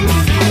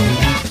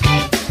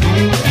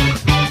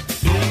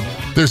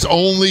 There's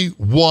only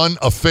one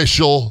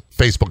official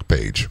Facebook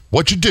page.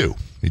 What you do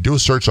a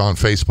search on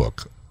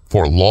Facebook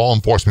for Law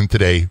Enforcement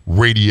Today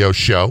radio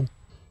show.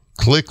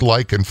 Click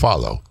like and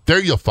follow. There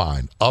you'll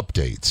find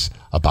updates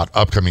about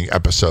upcoming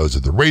episodes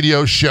of the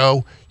radio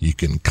show. You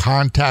can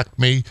contact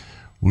me.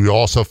 We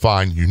also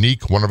find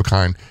unique,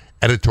 one-of-a-kind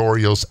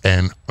editorials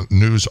and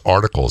news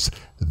articles.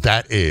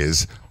 That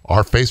is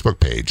our Facebook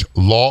page,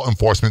 Law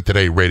Enforcement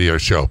Today radio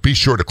show. Be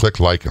sure to click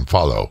like and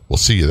follow. We'll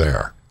see you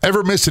there.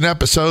 Ever miss an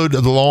episode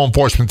of the Law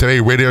Enforcement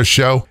Today radio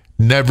show?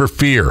 Never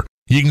fear.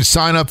 You can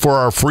sign up for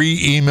our free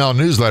email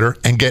newsletter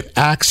and get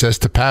access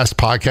to past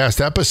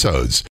podcast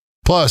episodes.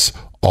 Plus,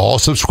 all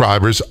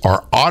subscribers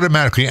are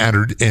automatically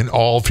entered in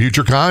all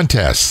future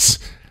contests.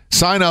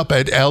 Sign up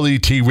at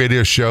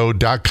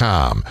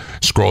letradioshow.com.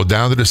 Scroll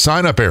down to the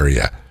sign up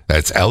area.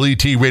 That's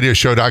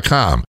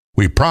letradioshow.com.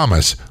 We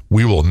promise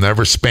we will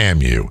never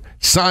spam you.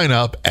 Sign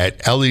up at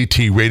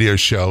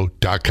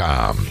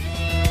letradioshow.com.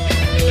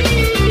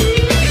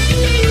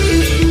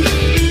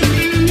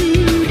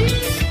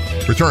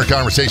 Return to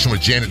conversation with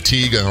Janet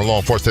Teague on the Law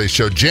Enforcement Today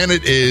show.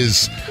 Janet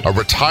is a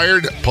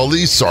retired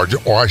police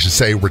sergeant, or I should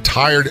say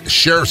retired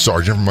sheriff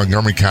sergeant from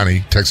Montgomery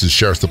County, Texas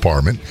Sheriff's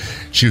Department.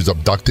 She was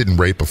abducted and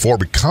raped before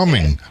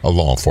becoming a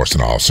law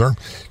enforcement officer.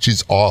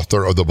 She's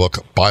author of the book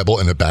Bible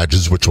and the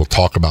Badges, which we'll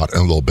talk about in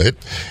a little bit,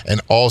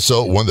 and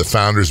also one of the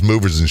founders,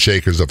 movers, and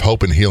shakers of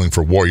Hope and Healing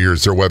for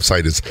Warriors. Their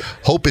website is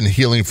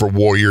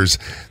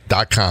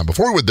hopeandhealingforwarriors.com.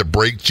 Before we went to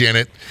break,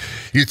 Janet,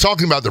 you're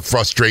talking about the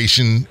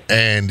frustration,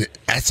 and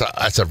that's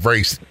a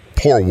very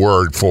poor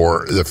word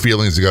for the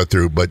feelings to go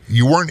through, but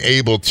you weren't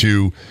able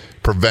to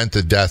prevent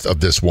the death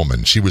of this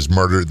woman. She was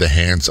murdered at the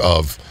hands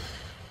of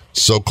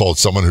so-called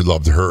someone who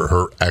loved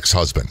her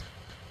ex-husband.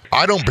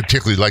 I don't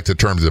particularly like the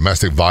term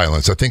domestic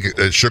violence. I think it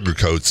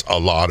sugarcoats a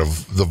lot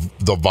of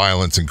the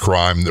violence and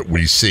crime that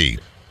we see.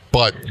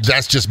 But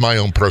that's just my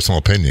own personal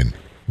opinion.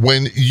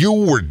 When you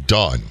were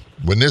done,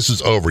 when this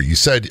was over, you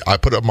said, I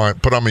put on my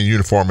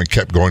uniform and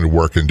kept going to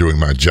work and doing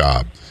my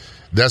job.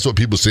 That's what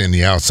people see on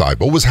the outside.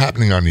 What was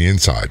happening on the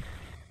inside?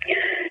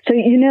 So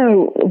you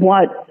know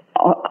what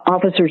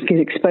officers get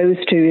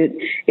exposed to,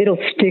 it'll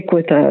stick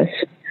with us.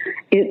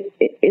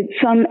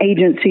 Some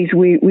agencies,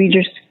 we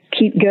just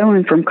keep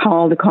going from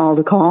call to call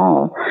to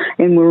call,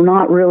 and we're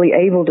not really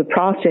able to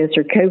process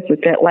or cope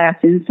with that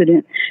last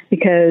incident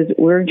because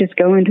we're just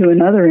going to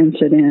another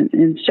incident.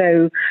 And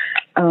so,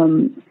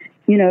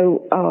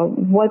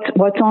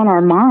 what's on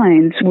our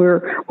minds,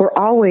 we're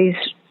always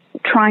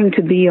trying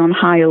to be on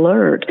high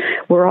alert.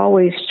 We're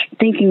always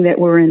thinking that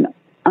we're in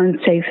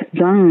unsafe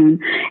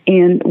zone,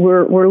 and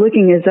we're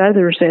looking as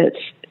others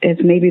as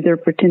maybe they're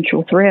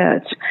potential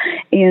threats.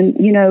 And,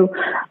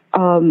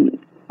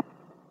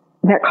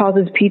 that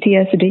causes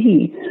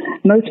PTSD.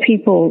 Most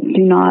people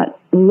do not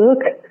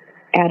look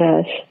at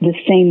us the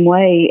same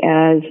way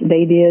as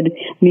they did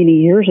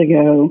many years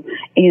ago.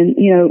 And,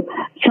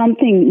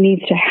 something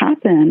needs to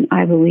happen,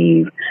 I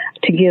believe,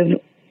 to give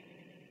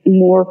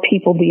more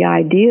people the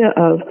idea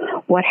of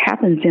what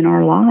happens in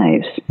our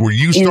lives. Were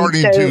you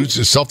starting to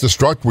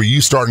self-destruct? Were you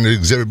starting to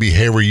exhibit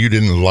behavior you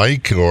didn't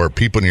like or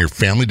people in your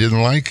family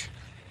didn't like?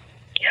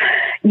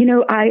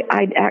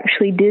 I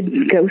actually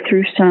did go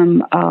through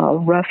some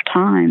rough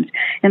times,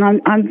 and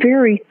I'm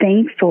very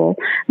thankful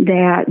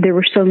that there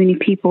were so many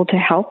people to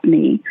help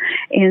me.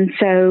 And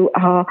so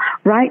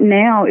right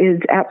now is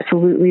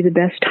absolutely the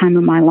best time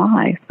of my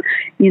life,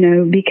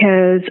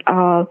 because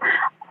I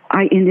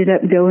ended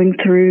up going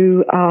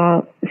through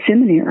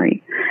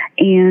seminary,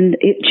 and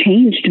it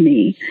changed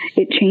me.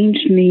 It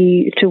changed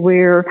me to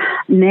where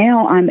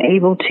now I'm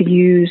able to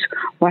use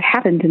what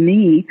happened to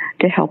me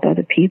to help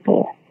other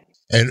people.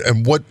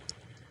 And what,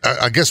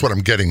 I guess what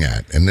I'm getting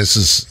at, and this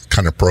is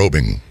kind of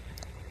probing,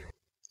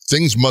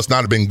 things must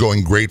not have been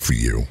going great for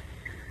you.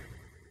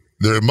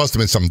 There must have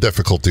been some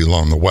difficulty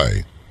along the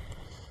way,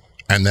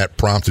 and that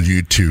prompted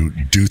you to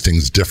do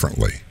things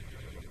differently.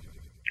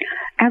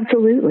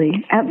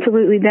 Absolutely.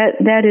 Absolutely.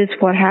 That is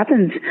what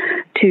happens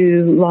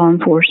to law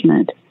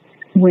enforcement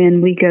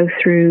when we go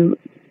through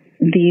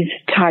these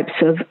types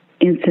of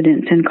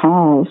incidents and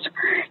calls.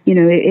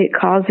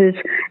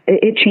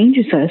 It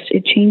changes us.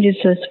 It changes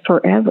us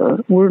forever.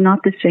 We're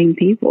not the same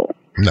people.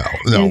 No,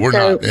 we're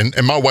not. And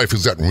my wife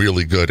has gotten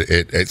really good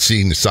at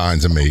seeing the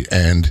signs in me.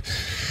 And,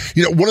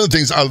 one of the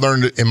things I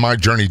learned in my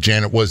journey,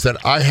 Janet, was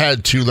that I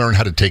had to learn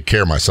how to take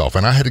care of myself.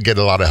 And I had to get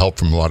a lot of help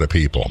from a lot of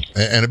people.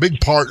 And a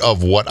big part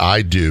of what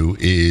I do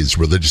is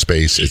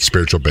religious-based, it's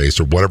spiritual-based,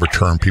 or whatever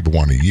term people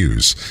want to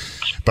use.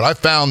 But I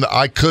found that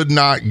I could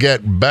not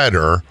get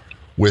better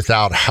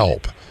without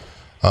help.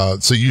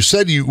 So you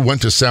said you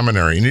went to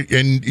seminary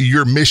and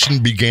your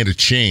mission began to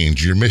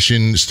change. Your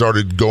mission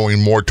started going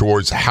more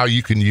towards how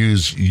you can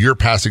use your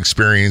past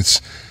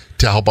experience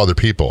to help other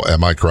people.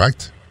 Am I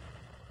correct?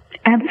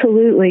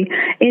 Absolutely.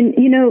 And,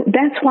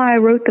 that's why I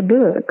wrote the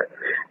book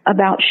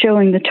about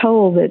showing the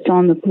toll that's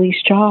on the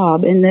police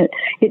job, and that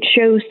it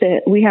shows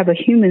that we have a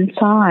human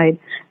side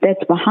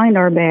that's behind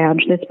our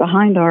badge, that's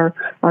behind our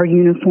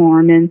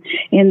uniform. And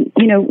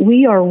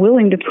we are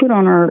willing to put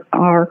on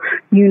our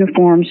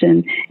uniforms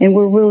and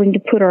we're willing to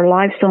put our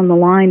lives on the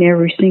line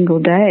every single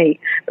day.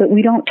 But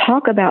we don't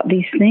talk about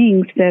these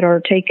things that are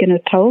taking a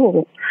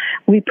toll.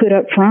 We put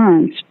up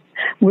fronts.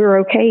 We're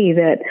okay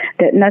that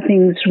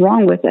nothing's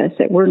wrong with us,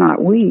 that we're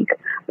not weak.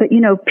 But,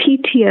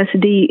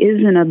 PTSD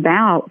isn't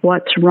about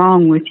what's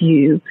wrong with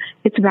you.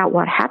 It's about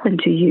what happened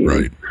to you.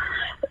 Right.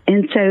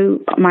 And so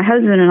my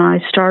husband and I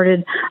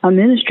started a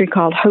ministry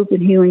called Hope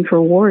and Healing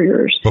for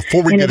Warriors.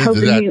 Before we get into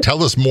that,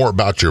 tell us more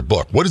about your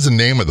book. What is the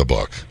name of the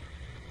book?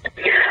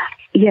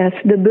 Yes,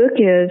 the book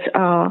is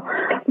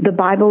The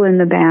Bible and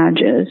the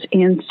Badges.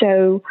 And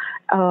so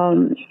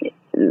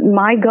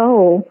my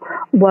goal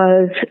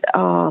was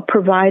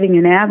providing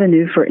an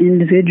avenue for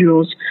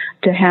individuals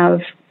that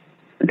have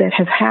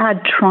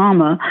had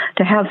trauma,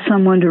 to have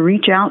someone to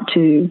reach out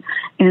to.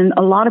 And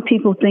a lot of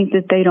people think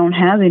that they don't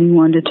have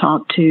anyone to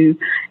talk to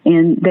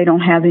and they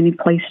don't have any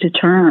place to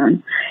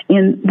turn.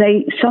 And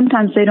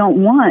sometimes they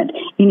don't want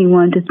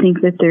anyone to think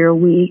that they're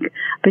weak.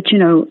 But,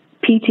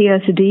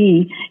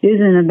 PTSD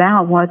isn't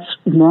about what's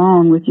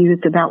wrong with you.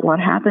 It's about what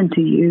happened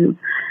to you.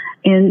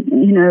 And,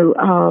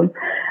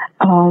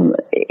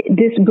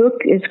 this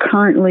book is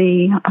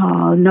currently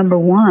number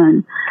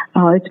one.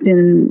 It's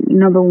been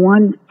number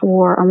one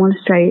for, I want to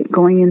say,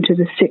 going into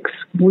the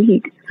 6th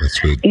week. That's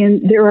good.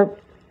 And there are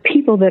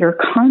people that are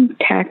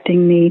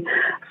contacting me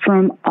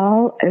from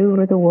all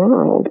over the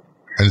world.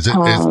 And it's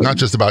not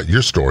just about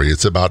your story.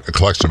 It's about a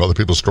collection of other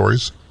people's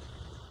stories?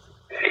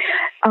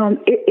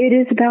 It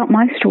is about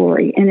my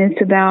story, and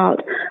it's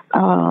about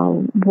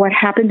what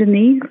happened to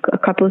me, a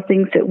couple of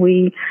things that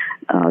we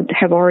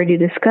have already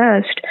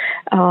discussed,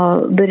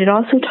 but it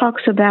also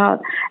talks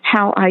about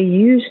how I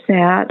used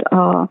that,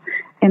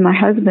 and my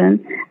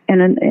husband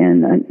and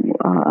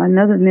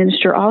another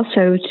minister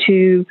also,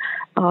 to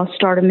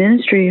start a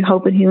ministry,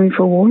 Hope and Healing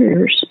for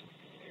Warriors,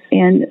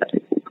 and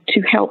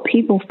to help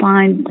people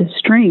find the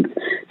strength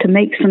to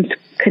make some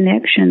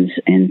connections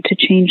and to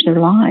change their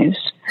lives.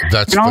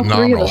 That's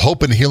phenomenal.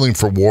 Hope and Healing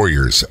for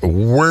Warriors.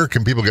 Where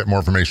can people get more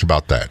information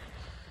about that?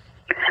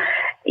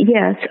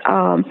 Yes,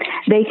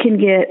 they can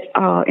get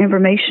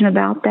information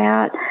about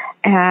that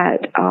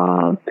at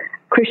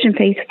Christian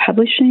Faith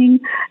Publishing,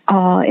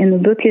 and the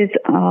book is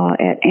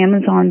at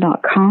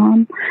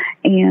Amazon.com,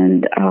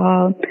 and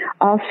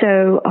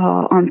also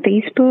on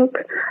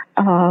Facebook,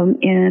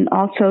 and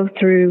also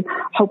through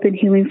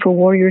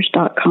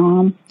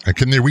hopeandhealingforwarriors.com. And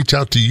can they reach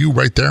out to you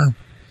right there?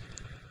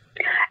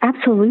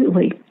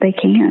 Absolutely, they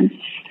can.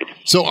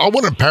 So I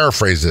want to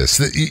paraphrase this.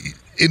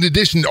 In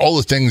addition to all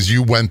the things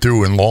you went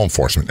through in law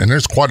enforcement, and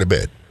there's quite a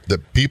bit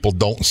that people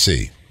don't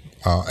see,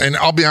 and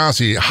I'll be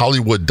honest with you,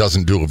 Hollywood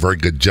doesn't do a very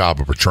good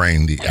job of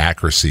portraying the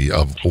accuracy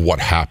of what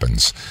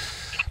happens.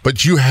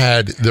 But you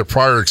had the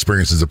prior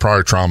experiences, the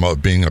prior trauma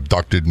of being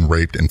abducted and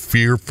raped and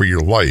fear for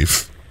your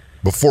life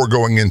before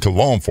going into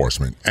law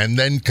enforcement, and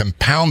then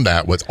compound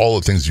that with all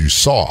the things you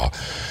saw.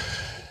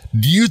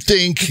 Do you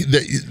think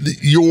that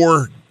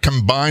your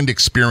combined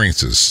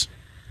experiences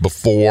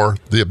before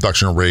the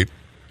abduction and rape,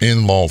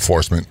 in law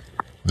enforcement,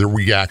 the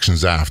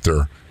reactions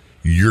after,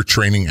 your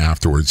training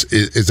afterwards,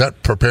 is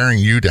that preparing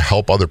you to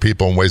help other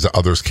people in ways that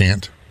others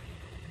can't?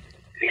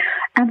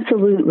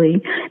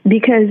 Absolutely.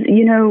 Because,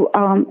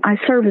 I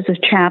serve as a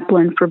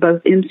chaplain for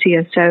both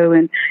MCSO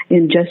and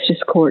in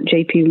Justice Court,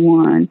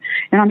 JP1,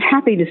 and I'm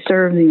happy to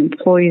serve the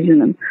employees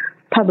and the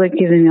public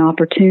given the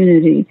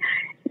opportunity.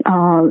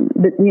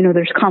 But,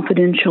 there's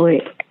confidential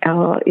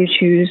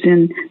issues,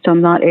 and so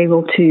I'm not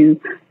able to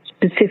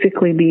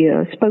specifically be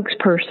a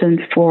spokesperson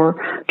for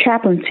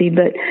chaplaincy.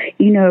 But,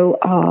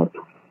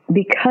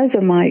 because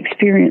of my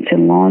experience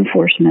in law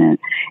enforcement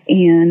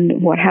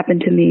and what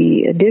happened to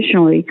me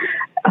additionally,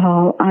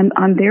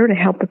 I'm there to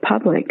help the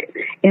public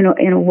in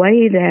a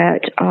way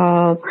that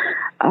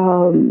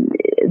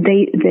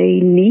they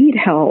need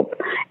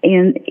help.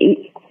 And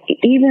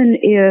even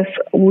if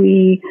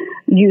we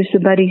use the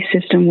buddy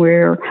system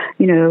where,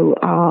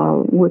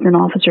 with an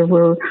officer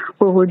where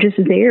we're just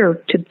there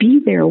to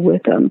be there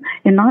with them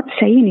and not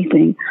say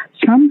anything,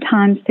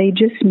 sometimes they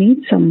just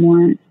need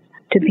someone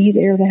to be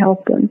there to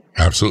help them.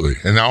 Absolutely.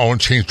 And now I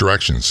want to change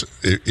directions.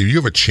 If you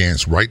have a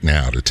chance right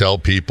now to tell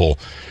people,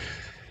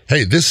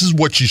 hey, this is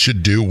what you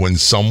should do when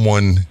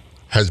someone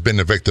has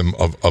been a victim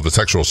of a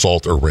sexual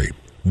assault or rape,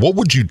 what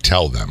would you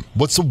tell them?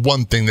 What's the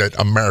one thing that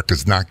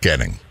America's not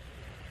getting?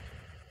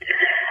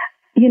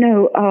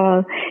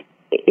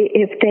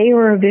 If they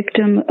are a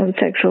victim of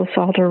sexual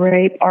assault or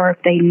rape, or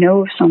if they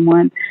know of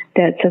someone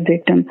that's a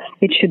victim,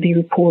 it should be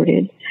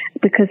reported,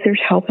 because there's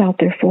help out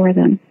there for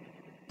them.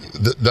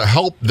 The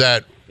help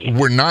that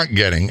we're not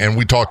getting, and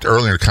we talked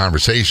earlier in the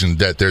conversation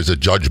that there's a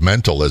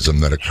judgmentalism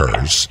that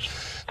occurs,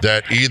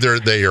 that either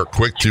they are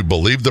quick to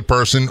believe the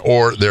person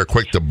or they're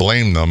quick to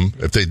blame them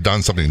if they've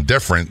done something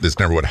different. This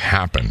never would have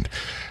happened.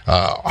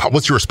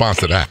 What's your response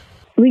to that?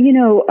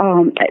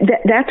 Well,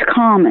 that's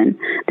common.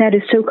 That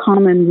is so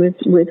common with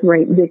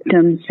rape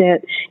victims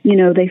that,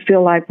 they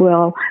feel like,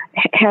 well,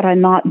 had I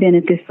not been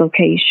at this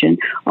location,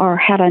 or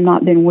had I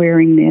not been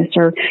wearing this,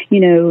 or,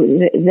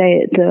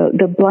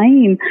 the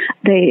blame,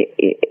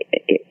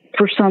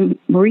 for some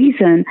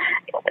reason,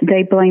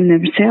 they blame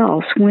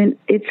themselves when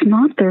it's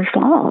not their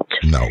fault.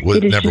 No,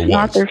 it never was.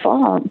 Not their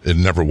fault. It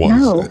never was.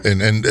 No.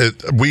 And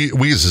we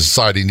as a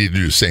society need to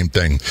do the same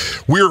thing.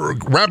 We're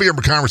wrapping up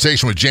a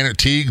conversation with Janet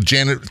Teague.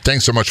 Janet,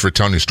 thanks so much for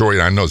telling your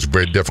story. I know it's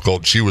very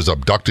difficult. She was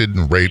abducted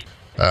and raped.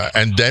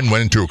 And then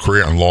went into a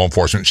career in law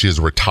enforcement. She is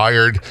a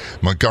retired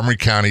Montgomery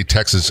County,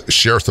 Texas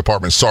Sheriff's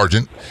Department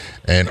sergeant,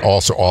 and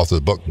also author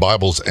of the book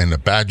Bibles and the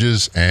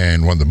Badges,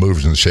 and one of the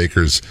movers and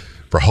shakers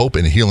for Hope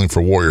and Healing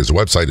for Warriors. The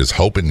website is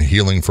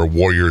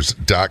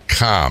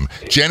hopeandhealingforwarriors.com.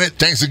 Janet,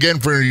 thanks again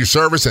for your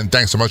service, and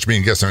thanks so much for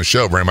being a guest on the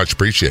show. Very much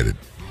appreciated.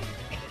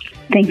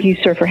 Thank you,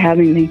 sir, for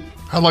having me.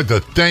 I'd like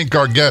to thank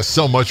our guests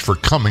so much for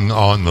coming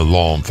on the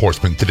Law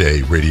Enforcement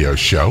Today radio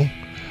show.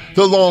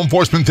 The Law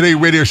Enforcement Today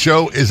radio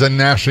show is a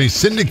nationally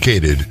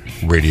syndicated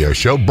radio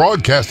show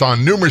broadcast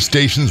on numerous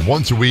stations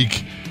once a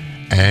week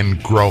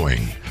and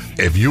growing.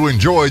 If you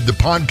enjoyed the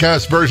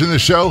podcast version of the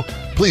show,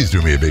 please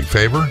do me a big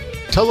favor.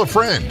 Tell a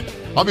friend.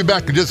 I'll be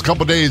back in just a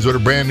couple days with a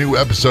brand new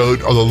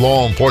episode of the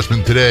Law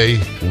Enforcement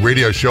Today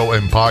radio show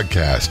and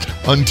podcast.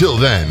 Until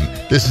then,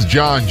 this is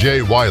John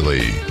J.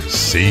 Wiley.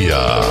 See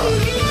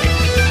ya.